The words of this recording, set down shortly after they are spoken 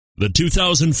The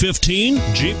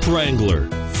 2015 Jeep Wrangler.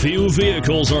 Few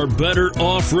vehicles are better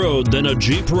off-road than a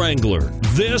Jeep Wrangler.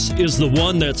 This is the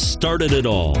one that started it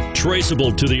all.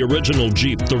 Traceable to the original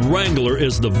Jeep, the Wrangler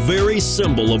is the very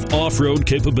symbol of off-road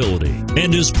capability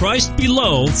and is priced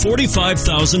below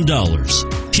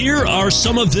 $45,000. Here are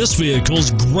some of this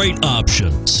vehicle's great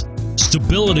options: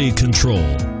 stability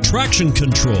control, traction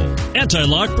control,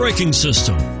 anti-lock braking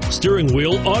system, steering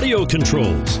wheel audio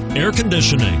controls, air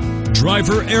conditioning,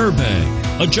 driver airbag,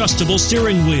 adjustable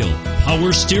steering wheel,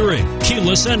 power steering,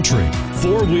 keyless entry,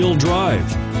 four-wheel drive.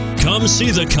 Come see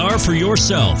the car for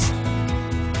yourself.